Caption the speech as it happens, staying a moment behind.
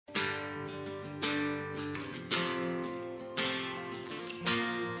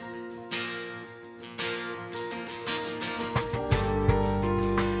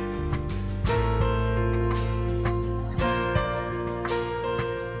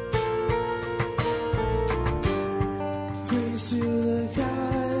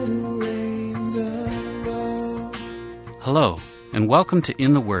Hello, and welcome to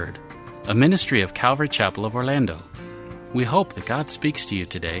In the Word, a ministry of Calvary Chapel of Orlando. We hope that God speaks to you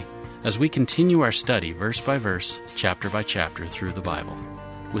today as we continue our study verse by verse, chapter by chapter through the Bible,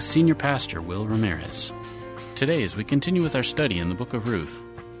 with Senior Pastor Will Ramirez. Today, as we continue with our study in the book of Ruth,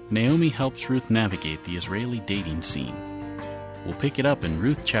 Naomi helps Ruth navigate the Israeli dating scene. We'll pick it up in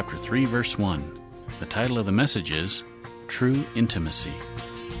Ruth chapter 3, verse 1. The title of the message is True Intimacy.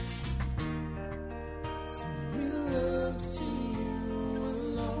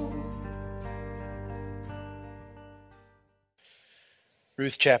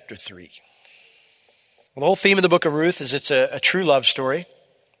 Ruth chapter 3. Well, the whole theme of the book of Ruth is it's a true love story.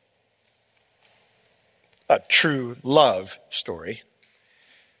 A true love story.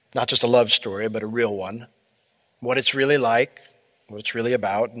 Not just a love story, but a real one. What it's really like, what it's really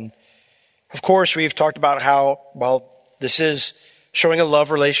about. And of course, we've talked about how, while this is showing a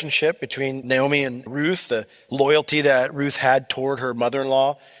love relationship between Naomi and Ruth, the loyalty that Ruth had toward her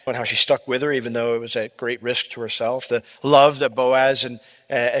mother-in-law, and how she stuck with her even though it was at great risk to herself, the love that Boaz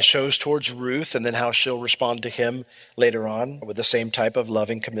shows towards Ruth, and then how she'll respond to him later on with the same type of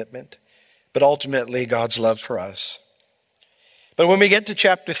loving commitment. But ultimately, God's love for us. But when we get to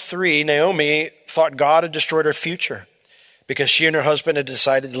chapter 3, Naomi thought God had destroyed her future because she and her husband had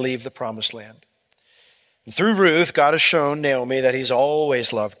decided to leave the promised land. And through Ruth, God has shown Naomi that he's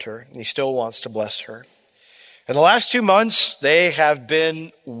always loved her, and he still wants to bless her. In the last 2 months, they have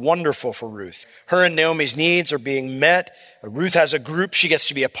been wonderful for Ruth. Her and Naomi's needs are being met. Ruth has a group she gets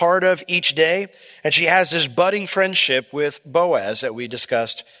to be a part of each day, and she has this budding friendship with Boaz that we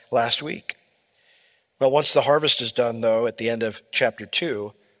discussed last week. Well, once the harvest is done, though, at the end of chapter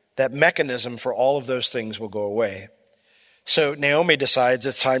 2, that mechanism for all of those things will go away. So Naomi decides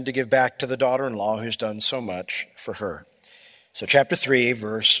it's time to give back to the daughter-in-law who's done so much for her. So chapter 3,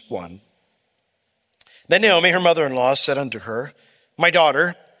 verse 1. Then Naomi, her mother-in-law, said unto her, My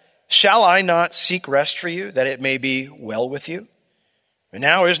daughter, shall I not seek rest for you, that it may be well with you? And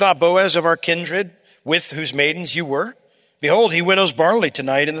now is not Boaz of our kindred, with whose maidens you were? Behold, he winnows barley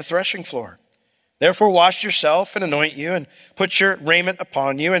tonight in the threshing floor. Therefore wash yourself and anoint you, and put your raiment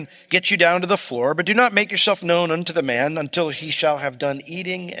upon you, and get you down to the floor. But do not make yourself known unto the man until he shall have done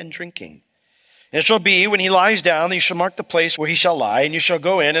eating and drinking. And it shall be, when he lies down, that you shall mark the place where he shall lie, and you shall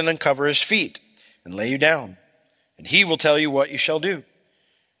go in and uncover his feet, and lay you down. And he will tell you what you shall do.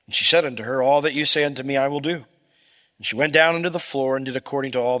 And she said unto her, All that you say unto me I will do. And she went down into the floor, and did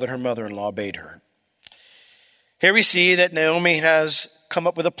according to all that her mother-in-law bade her. Here we see that Naomi has come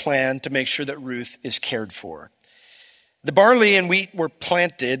up with a plan to make sure that Ruth is cared for. The barley and wheat were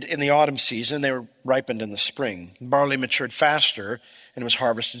planted in the autumn season. They were ripened in the spring. Barley matured faster and was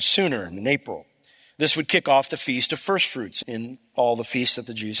harvested sooner in April. This would kick off the Feast of First Fruits in all the feasts that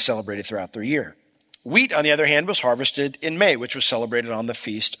the Jews celebrated throughout their year. Wheat, on the other hand, was harvested in May, which was celebrated on the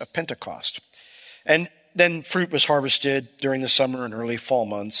Feast of Pentecost. And then fruit was harvested during the summer and early fall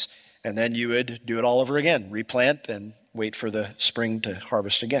months, and then you would do it all over again, replant and wait for the spring to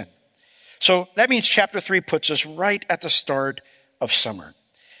harvest again. So that means chapter 3 puts us right at the start of summer.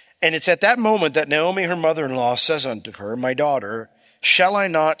 And it's at that moment that Naomi, her mother-in-law, says unto her, My daughter, shall I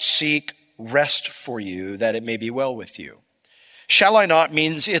not seek rest for you, that it may be well with you? Shall I not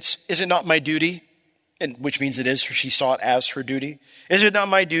means is it not my duty? And which means it is, for she saw it as her duty. Is it not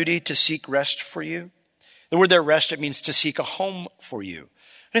my duty to seek rest for you? The word there, rest, it means to seek a home for you. And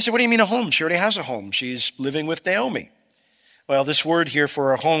I said, what do you mean a home? She already has a home. She's living with Naomi. Well, this word here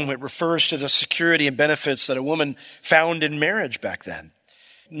for a home, it refers to the security and benefits that a woman found in marriage back then.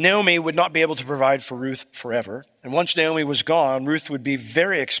 Naomi would not be able to provide for Ruth forever. And once Naomi was gone, Ruth would be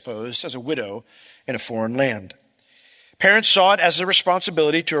very exposed as a widow in a foreign land. Parents saw it as a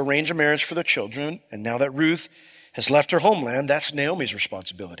responsibility to arrange a marriage for their children. And now that Ruth has left her homeland, that's Naomi's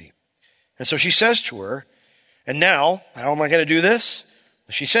responsibility. And so she says to her, and now, how am I going to do this?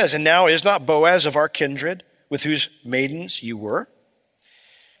 She says, and now is not Boaz of our kindred, with whose maidens you were?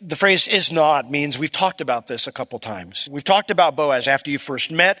 The phrase is not means we've talked about this a couple times. We've talked about Boaz after you first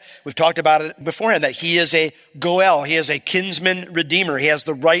met. We've talked about it beforehand, that he is a goel. He is a kinsman redeemer. He has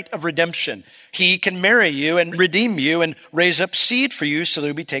the right of redemption. He can marry you and redeem you and raise up seed for you so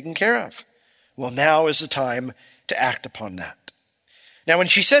they'll be taken care of. Well, now is the time to act upon that. Now, when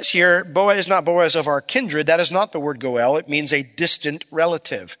she says here, Boaz is not Boaz of our kindred, that is not the word goel. It means a distant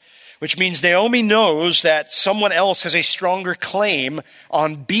relative, which means Naomi knows that someone else has a stronger claim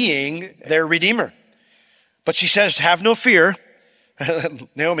on being their redeemer. But she says, have no fear.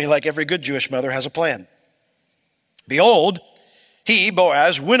 Naomi, like every good Jewish mother, has a plan. Behold, he,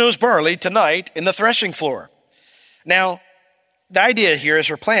 Boaz, winnows barley tonight in the threshing floor. Now, the idea here is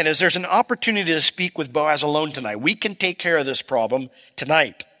her plan is there's an opportunity to speak with Boaz alone tonight. We can take care of this problem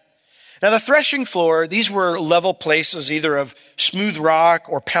tonight. Now, the threshing floor, these were level places either of smooth rock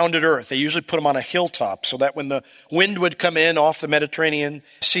or pounded earth. They usually put them on a hilltop so that when the wind would come in off the Mediterranean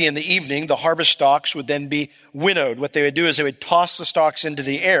Sea in the evening, the harvest stalks would then be winnowed. What they would do is they would toss the stalks into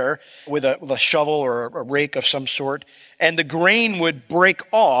the air with a shovel or a rake of some sort, and the grain would break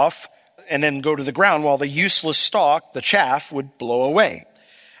off and then go to the ground while the useless stalk, the chaff, would blow away.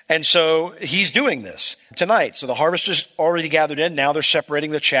 And so he's doing this tonight. So the harvest is already gathered in. Now they're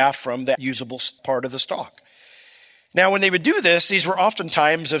separating the chaff from the usable part of the stalk. Now, when they would do this, these were often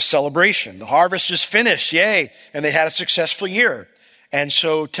times of celebration. The harvest is finished, yay, and they had a successful year. And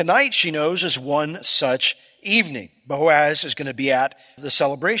so tonight, she knows, is one such evening. Boaz is going to be at the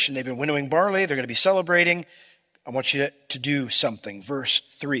celebration. They've been winnowing barley. They're going to be celebrating. I want you to do something. Verse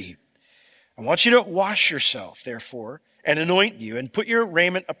 3. I want you to wash yourself, therefore, and anoint you, and put your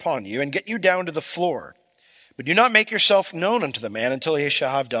raiment upon you, and get you down to the floor. But do not make yourself known unto the man until he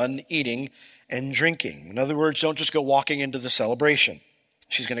shall have done eating and drinking. In other words, don't just go walking into the celebration.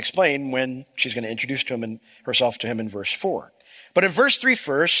 She's going to explain when she's going to introduce to him and herself to him in verse 4. But in verse 3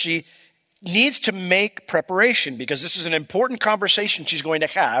 first, she needs to make preparation because this is an important conversation she's going to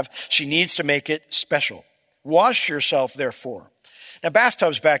have. She needs to make it special. Wash yourself, therefore. Now,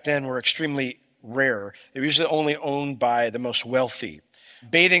 bathtubs back then were extremely rare. They were usually only owned by the most wealthy.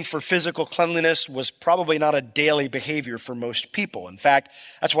 Bathing for physical cleanliness was probably not a daily behavior for most people. In fact,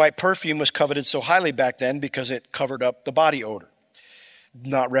 that's why perfume was coveted so highly back then, because it covered up the body odor.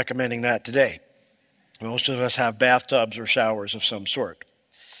 Not recommending that today. Most of us have bathtubs or showers of some sort.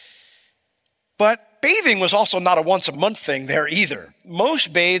 But bathing was also not a once-a-month thing there either.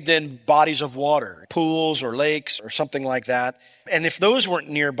 Most bathed in bodies of water, pools or lakes or something like that. And if those weren't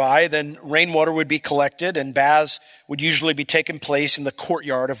nearby, then rainwater would be collected and baths would usually be taking place in the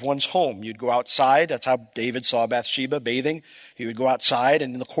courtyard of one's home. You'd go outside. That's how David saw Bathsheba bathing. He would go outside,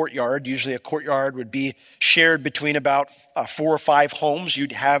 and in the courtyard, usually a courtyard would be shared between about 4 or 5 homes.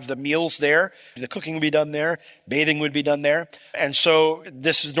 You'd have the meals there. The cooking would be done there. Bathing would be done there. And so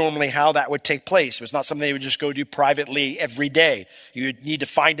this is normally how that would take place. It was not something they would just go do privately every day. You would need to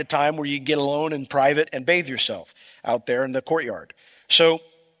find a time where you could get alone in private and bathe yourself out there in the courtyard. So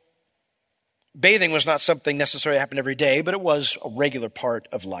bathing was not something necessarily that happened every day, but it was a regular part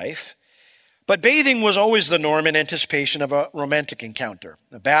of life. But bathing was always the norm in anticipation of a romantic encounter.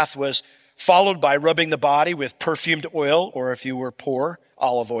 The bath was followed by rubbing the body with perfumed oil, or if you were poor,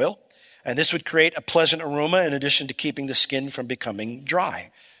 olive oil. And this would create a pleasant aroma in addition to keeping the skin from becoming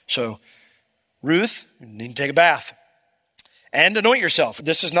dry. So, Ruth, you need to take a bath. And anoint yourself.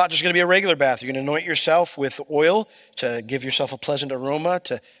 This is not just going to be a regular bath. You're going to anoint yourself with oil to give yourself a pleasant aroma,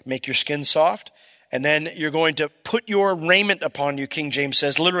 to make your skin soft. And then you're going to put your raiment upon you, King James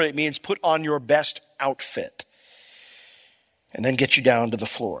says. Literally, it means put on your best outfit. And then get you down to the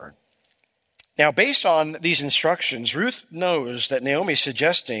floor. Now, based on these instructions, Ruth knows that Naomi's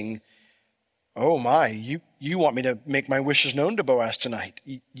suggesting, oh my, you want me to make my wishes known to Boaz tonight.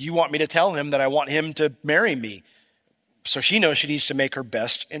 You want me to tell him that I want him to marry me. So she knows she needs to make her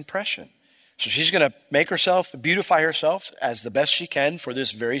best impression. So she's going to make herself, beautify herself as the best she can for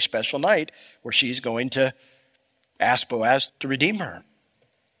this very special night where she's going to ask Boaz to redeem her.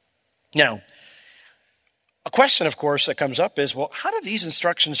 Now, a question, of course, that comes up is, well, how do these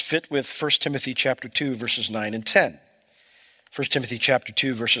instructions fit with 1 Timothy chapter 2, verses 9 and 10? 1 Timothy chapter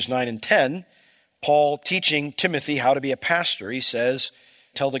 2, verses 9 and 10, Paul teaching Timothy how to be a pastor, he says,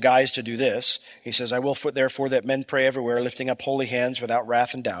 tell the guys to do this. He says, I will therefore that men pray everywhere, lifting up holy hands without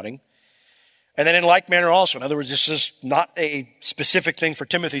wrath and doubting. And then in like manner also, in other words, this is not a specific thing for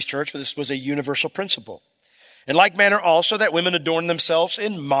Timothy's church, but this was a universal principle. In like manner also that women adorn themselves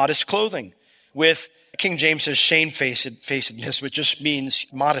in modest clothing, with, King James says, shamefacedness, which just means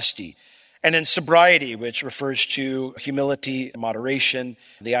modesty. And in sobriety, which refers to humility, moderation,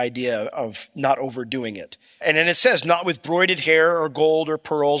 the idea of not overdoing it. And then it says, not with broided hair or gold or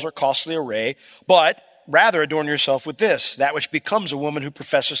pearls or costly array, but rather adorn yourself with this, that which becomes a woman who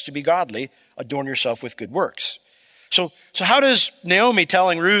professes to be godly, adorn yourself with good works. So how does Naomi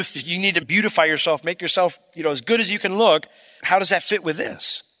telling Ruth that you need to beautify yourself, make yourself, as good as you can look, how does that fit with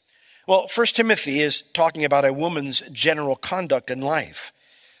this? Well, 1 Timothy is talking about a woman's general conduct in life.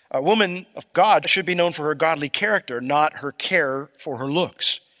 A woman of God should be known for her godly character, not her care for her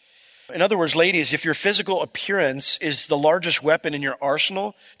looks. In other words, ladies, if your physical appearance is the largest weapon in your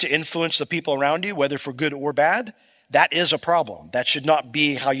arsenal to influence the people around you, whether for good or bad, that is a problem. That should not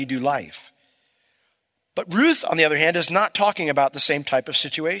be how you do life. But Ruth, on the other hand, is not talking about the same type of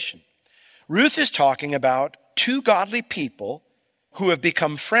situation. Ruth is talking about two godly people who have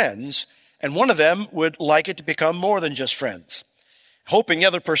become friends, and one of them would like it to become more than just friends, hoping the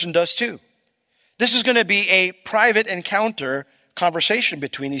other person does too. This is going to be a private encounter conversation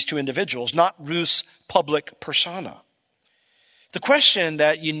between these two individuals, not Ruth's public persona. The question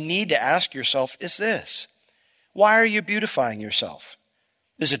that you need to ask yourself is this: why are you beautifying yourself?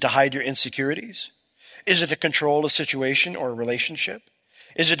 Is it to hide your insecurities? Is it to control a situation or a relationship?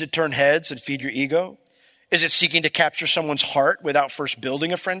 Is it to turn heads and feed your ego? Is it seeking to capture someone's heart without first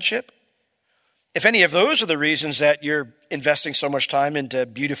building a friendship? If any of those are the reasons that you're investing so much time into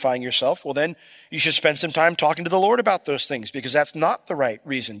beautifying yourself, well, then you should spend some time talking to the Lord about those things, because that's not the right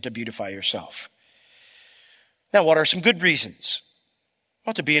reason to beautify yourself. Now, what are some good reasons?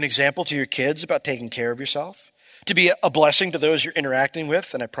 Well, to be an example to your kids about taking care of yourself, to be a blessing to those you're interacting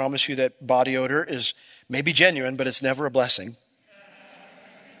with, and I promise you that body odor is maybe genuine, but it's never a blessing.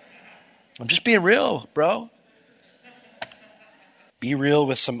 I'm just being real, bro. Be real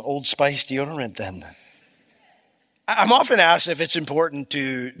with some Old Spice deodorant then. I'm often asked if it's important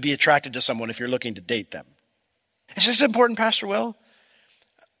to be attracted to someone if you're looking to date them. Is this important, Pastor Will?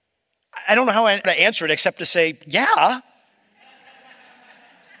 I don't know how to answer it except to say, yeah.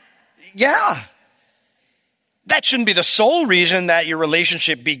 Yeah. That shouldn't be the sole reason that your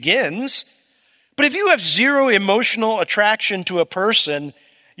relationship begins. But if you have zero emotional attraction to a person,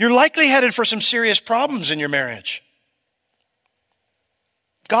 you're likely headed for some serious problems in your marriage.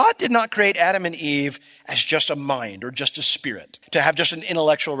 God did not create Adam and Eve as just a mind or just a spirit, to have just an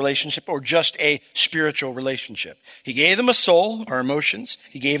intellectual relationship or just a spiritual relationship. He gave them a soul, our emotions.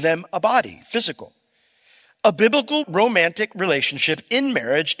 He gave them a body, physical. A biblical romantic relationship in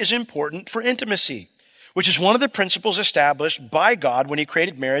marriage is important for intimacy, which is one of the principles established by God when he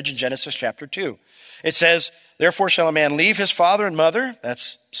created marriage in Genesis chapter 2. It says, therefore shall a man leave his father and mother,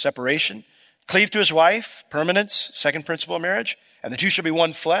 that's separation, cleave to his wife, permanence, second principle of marriage, and the two shall be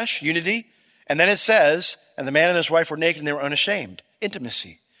one flesh, unity. And then it says, and the man and his wife were naked and they were unashamed,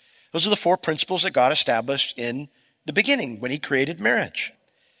 intimacy. Those are the four principles that God established in the beginning when he created marriage.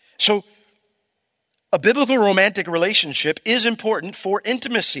 So a biblical romantic relationship is important for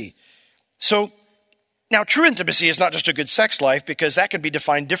intimacy. So now true intimacy is not just a good sex life, because that can be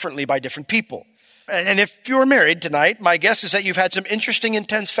defined differently by different people. And if you're married tonight, my guess is that you've had some interesting,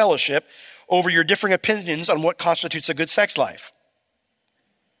 intense fellowship over your differing opinions on what constitutes a good sex life.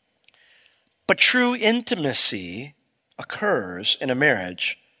 But true intimacy occurs in a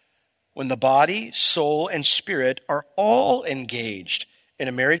marriage when the body, soul, and spirit are all engaged in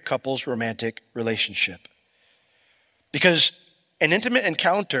a married couple's romantic relationship. Because an intimate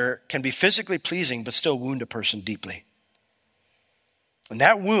encounter can be physically pleasing but still wound a person deeply. And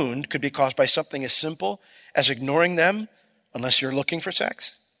that wound could be caused by something as simple as ignoring them unless you're looking for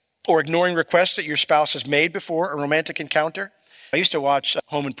sex, or ignoring requests that your spouse has made before a romantic encounter. I used to watch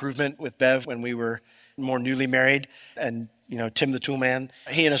Home Improvement with Bev when we were more newly married, and Tim the Toolman,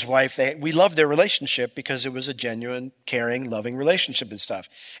 he and his wife, we loved their relationship because it was a genuine, caring, loving relationship and stuff.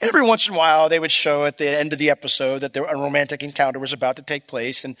 And every once in a while, they would show at the end of the episode that a romantic encounter was about to take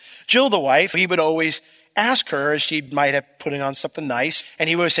place. And Jill, the wife, he would always ask her, as she might have putting on something nice, and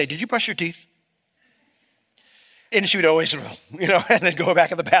he would always say, "Did you brush your teeth?" And she would always, and then go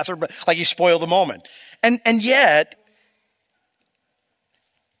back in the bathroom, like he spoiled the moment. And yet,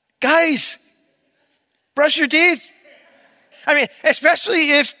 guys, brush your teeth. I mean,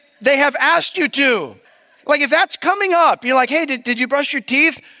 especially if they have asked you to. Like if that's coming up, you're like, "Hey, did you brush your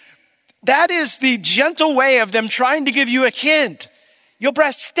teeth?" That is the gentle way of them trying to give you a hint. Your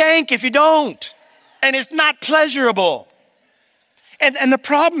breath stank if you don't. And it's not pleasurable. And the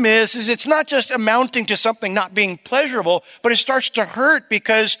problem is it's not just amounting to something not being pleasurable, but it starts to hurt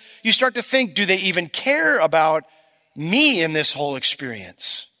because you start to think, do they even care about me in this whole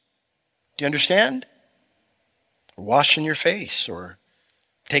experience? Do you understand? Or washing your face, or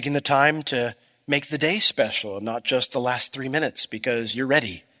taking the time to make the day special and not just the last 3 minutes because you're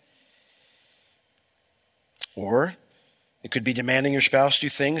ready. Or it could be demanding your spouse do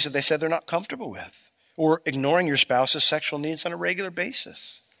things that they said they're not comfortable with, or ignoring your spouse's sexual needs on a regular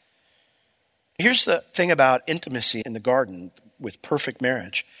basis. Here's the thing about intimacy in the garden with perfect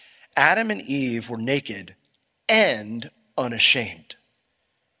marriage. Adam and Eve were naked and unashamed.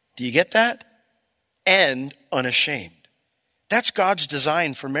 Do you get that? And unashamed. That's God's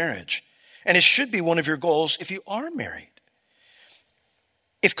design for marriage. And it should be one of your goals if you are married.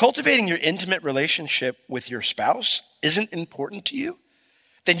 If cultivating your intimate relationship with your spouse isn't important to you,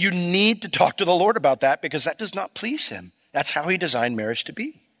 then you need to talk to the Lord about that, because that does not please him. That's how he designed marriage to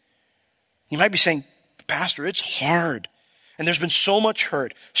be. You might be saying, "Pastor, it's hard. And there's been so much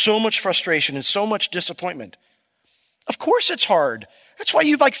hurt, so much frustration, and so much disappointment." Of course it's hard. That's why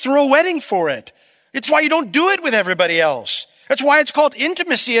you throw a wedding for it. It's why you don't do it with everybody else. That's why it's called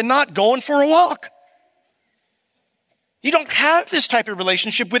intimacy and not going for a walk. You don't have this type of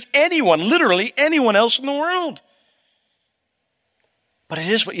relationship with anyone, literally anyone else in the world. But it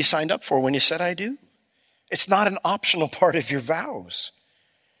is what you signed up for when you said, I do. It's not an optional part of your vows.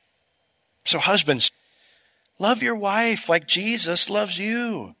 So husbands, love your wife like Jesus loves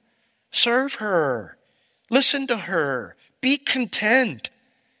you. Serve her. Listen to her. Be content.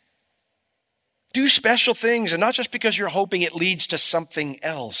 Do special things, and not just because you're hoping it leads to something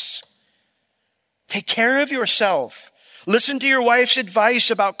else. Take care of yourself. Listen to your wife's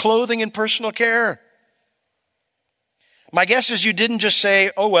advice about clothing and personal care. My guess is you didn't just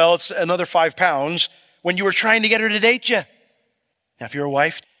say, oh, well, it's another 5 pounds when you were trying to get her to date you. Now, if you're a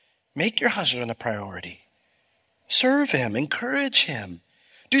wife, make your husband a priority. Serve him, encourage him.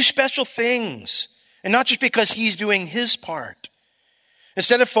 Do special things, and not just because he's doing his part.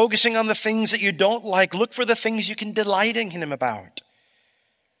 Instead of focusing on the things that you don't like, look for the things you can delight in him about.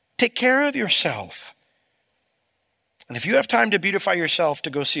 Take care of yourself. And if you have time to beautify yourself to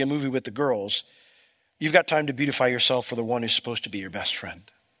go see a movie with the girls, you've got time to beautify yourself for the one who's supposed to be your best friend.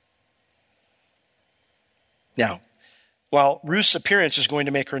 Now, while Ruth's appearance is going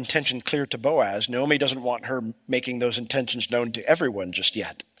to make her intention clear to Boaz, Naomi doesn't want her making those intentions known to everyone just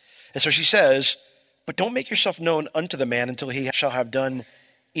yet. And so she says, but don't make yourself known unto the man until he shall have done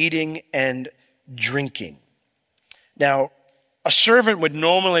eating and drinking. Now, a servant would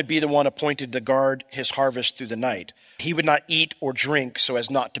normally be the one appointed to guard his harvest through the night. He would not eat or drink so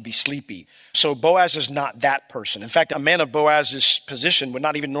as not to be sleepy. So Boaz is not that person. In fact, a man of Boaz's position would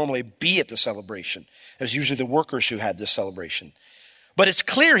not even normally be at the celebration. It was usually the workers who had this celebration. But it's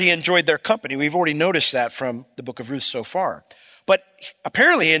clear he enjoyed their company. We've already noticed that from the book of Ruth so far. But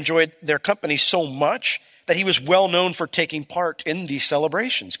apparently he enjoyed their company so much that he was well known for taking part in these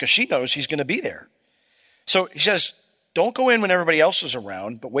celebrations because she knows he's going to be there. So he says, don't go in when everybody else is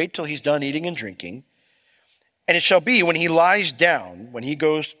around, but wait till he's done eating and drinking. And it shall be when he lies down, when he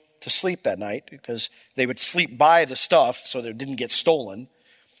goes to sleep that night, because they would sleep by the stuff so that it didn't get stolen.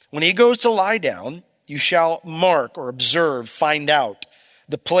 When he goes to lie down, you shall mark or observe, find out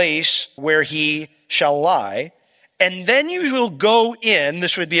the place where he shall lie. And then you will go in.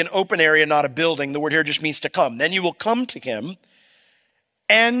 This would be an open area, not a building. The word here just means to come. Then you will come to him,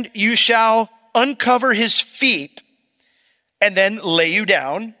 and you shall uncover his feet, and then lay you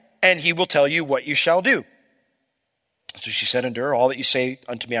down, and he will tell you what you shall do. So she said unto her, all that you say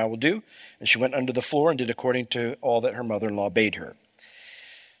unto me I will do. And she went under the floor and did according to all that her mother-in-law bade her.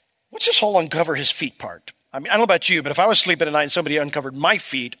 What's this whole uncover his feet part? I mean, I don't know about you, but if I was sleeping at night and somebody uncovered my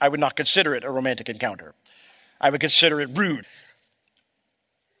feet, I would not consider it a romantic encounter. I would consider it rude.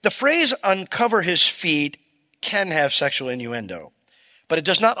 The phrase uncover his feet can have sexual innuendo, but it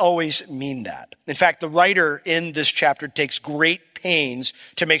does not always mean that. In fact, the writer in this chapter takes great pains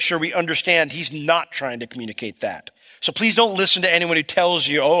to make sure we understand he's not trying to communicate that. So please don't listen to anyone who tells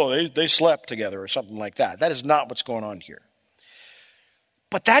you, oh, they slept together or something like that. That is not what's going on here.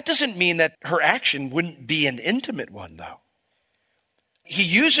 But that doesn't mean that her action wouldn't be an intimate one, though. He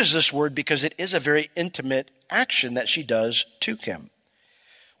uses this word because it is a very intimate action that she does to him.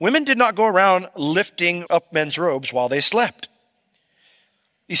 Women did not go around lifting up men's robes while they slept.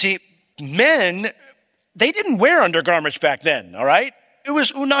 You see, men, they didn't wear undergarments back then, all right? It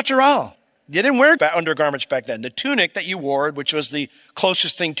was au naturel. You didn't wear undergarments back then. The tunic that you wore, which was the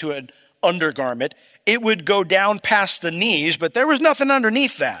closest thing to an undergarment, it would go down past the knees, but there was nothing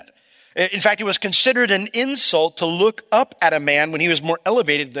underneath that. In fact, it was considered an insult to look up at a man when he was more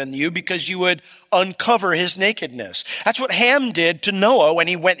elevated than you because you would uncover his nakedness. That's what Ham did to Noah when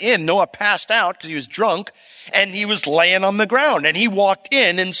he went in. Noah passed out because he was drunk and he was laying on the ground and he walked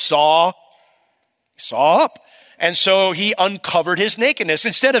in and saw up. And so he uncovered his nakedness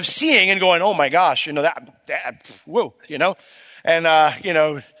instead of seeing and going, oh my gosh, whoa, and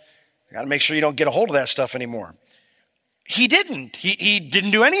got to make sure you don't get a hold of that stuff anymore. He didn't. He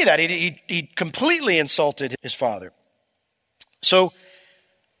didn't do any of that. He completely insulted his father. So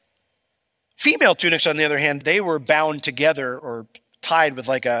female tunics, on the other hand, they were bound together or tied with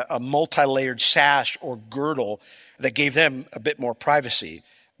like a multi-layered sash or girdle that gave them a bit more privacy.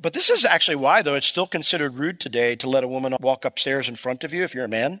 But this is actually why, though, it's still considered rude today to let a woman walk upstairs in front of you if you're a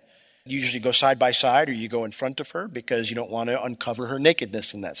man. You usually go side by side or you go in front of her because you don't want to uncover her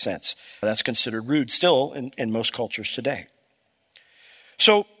nakedness in that sense. That's considered rude still in most cultures today.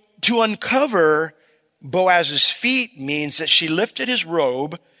 So to uncover Boaz's feet means that she lifted his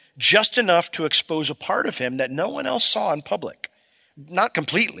robe just enough to expose a part of him that no one else saw in public. Not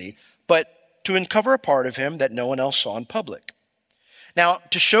completely, but to uncover a part of him that no one else saw in public. Now,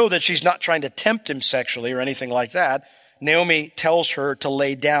 to show that she's not trying to tempt him sexually or anything like that, Naomi tells her to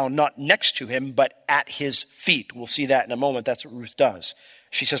lay down, not next to him, but at his feet. We'll see that in a moment. That's what Ruth does.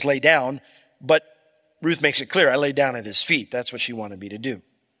 She says, lay down, but Ruth makes it clear, I lay down at his feet. That's what she wanted me to do.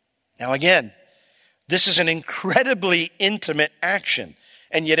 Now again, this is an incredibly intimate action,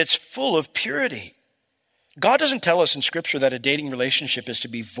 and yet it's full of purity. God doesn't tell us in Scripture that a dating relationship is to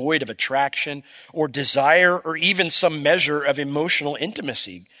be void of attraction or desire or even some measure of emotional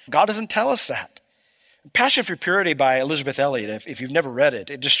intimacy. God doesn't tell us that. Passion for Purity by Elizabeth Elliot, if you've never read it,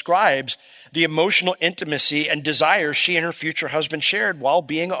 it describes the emotional intimacy and desire she and her future husband shared while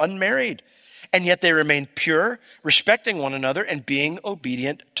being unmarried. And yet they remained pure, respecting one another, and being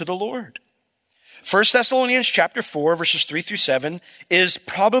obedient to the Lord. 1 Thessalonians chapter 4, verses 3 through 7 is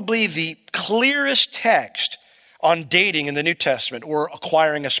probably the clearest text on dating in the New Testament, or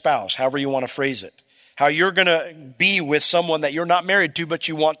acquiring a spouse, however you want to phrase it. How you're going to be with someone that you're not married to, but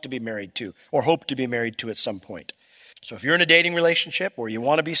you want to be married to, or hope to be married to at some point. So if you're in a dating relationship, or you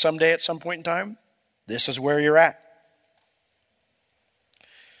want to be someday at some point in time, this is where you're at.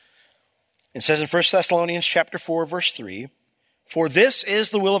 It says in 1 Thessalonians chapter 4, verse 3, for this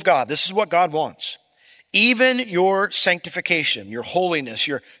is the will of God. This is what God wants. Even your sanctification, your holiness,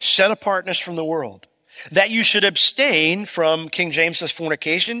 your set-apartness from the world. That you should abstain from, King James says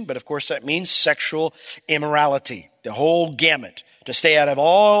fornication, but of course that means sexual immorality. The whole gamut. To stay out of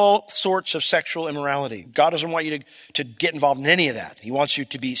all sorts of sexual immorality. God doesn't want you to get involved in any of that. He wants you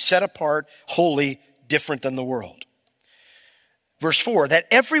to be set apart, holy, different than the world. Verse 4, that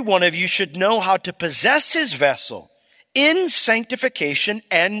every one of you should know how to possess his vessel in sanctification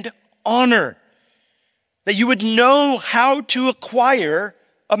and honor. That you would know how to acquire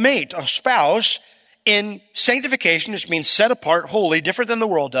a mate, a spouse, in sanctification, which means set apart, holy, different than the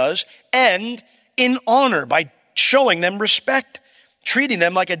world does, and in honor, by showing them respect, treating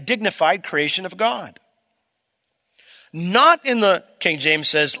them like a dignified creation of God. Not in the, King James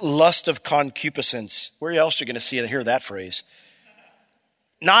says, lust of concupiscence. Where else are you going to see and hear that phrase?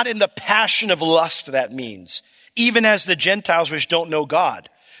 Not in the passion of lust, that means. Even as the Gentiles which don't know God.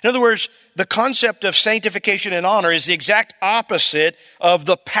 In other words, the concept of sanctification and honor is the exact opposite of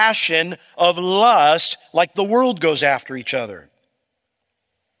the passion of lust, like the world goes after each other.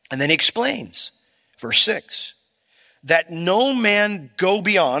 And then he explains, verse 6, that no man go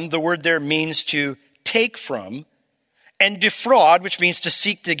beyond, the word there means to take from, and defraud, which means to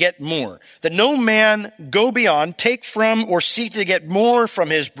seek to get more. That no man go beyond, take from, or seek to get more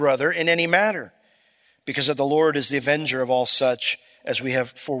from his brother in any matter. Because that the Lord is the avenger of all such, as we have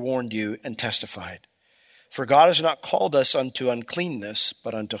forewarned you and testified. For God has not called us unto uncleanness,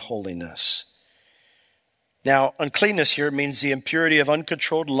 but unto holiness. Now, uncleanness here means the impurity of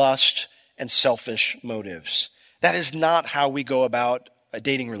uncontrolled lust and selfish motives. That is not how we go about a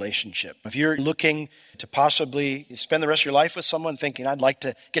dating relationship. If you're looking to possibly spend the rest of your life with someone thinking, I'd like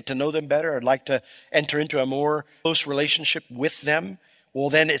to get to know them better, I'd like to enter into a more close relationship with them, well,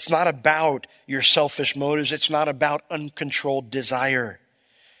 then it's not about your selfish motives. It's not about uncontrolled desire.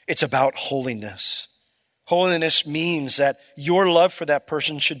 It's about holiness. Holiness means that your love for that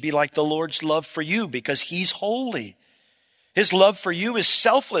person should be like the Lord's love for you because he's holy. His love for you is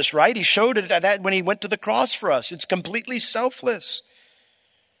selfless, right? He showed it at that when he went to the cross for us. It's completely selfless.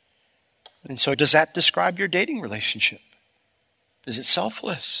 And so does that describe your dating relationship? Is it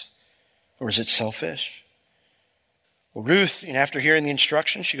selfless or is it selfish? Well, Ruth, after hearing the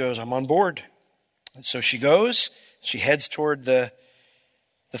instructions, she goes, I'm on board. And so she goes, she heads toward the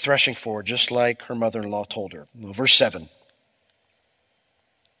threshing floor, just like her mother-in-law told her. Well, verse 7.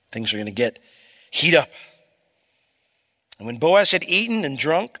 Things are going to get heat up. And when Boaz had eaten and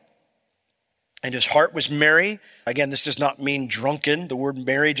drunk, and his heart was merry, again, this does not mean drunken. The word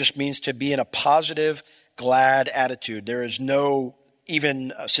merry just means to be in a positive, glad attitude. There is no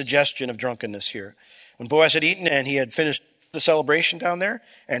even suggestion of drunkenness here. When Boaz had eaten and he had finished the celebration down there,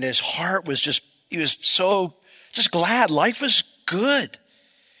 and his heart was he was so just glad. Life was good.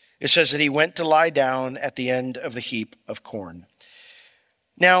 It says that he went to lie down at the end of the heap of corn.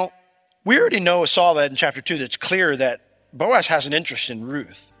 Now, we already saw that in chapter 2, that it's clear that Boaz has an interest in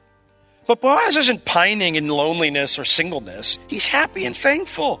Ruth. But Boaz isn't pining in loneliness or singleness. He's happy and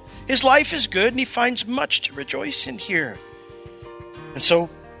thankful. His life is good and he finds much to rejoice in here. And so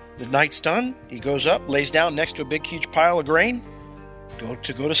the night's done. He goes up, lays down next to a big, huge pile of grain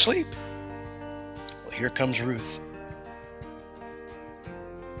to go to sleep. Well, here comes Ruth.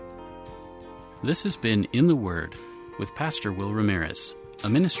 This has been In the Word with Pastor Will Ramirez, a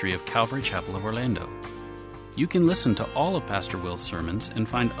ministry of Calvary Chapel of Orlando. You can listen to all of Pastor Will's sermons and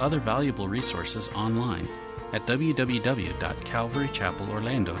find other valuable resources online at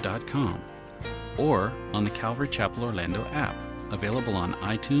www.calvarychapelorlando.com or on the Calvary Chapel Orlando app, available on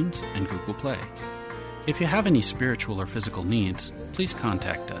iTunes and Google Play. If you have any spiritual or physical needs, please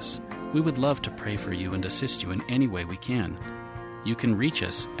contact us. We would love to pray for you and assist you in any way we can. You can reach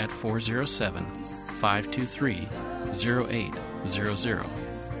us at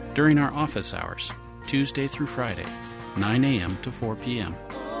 407-523-0800 during our office hours, Tuesday through Friday, 9 a.m. to 4 p.m.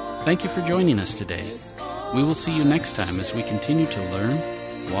 Thank you for joining us today. We will see you next time as we continue to learn,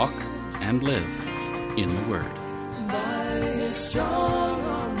 walk, and live in the Word. By His strong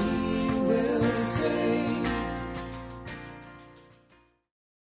arm He will save.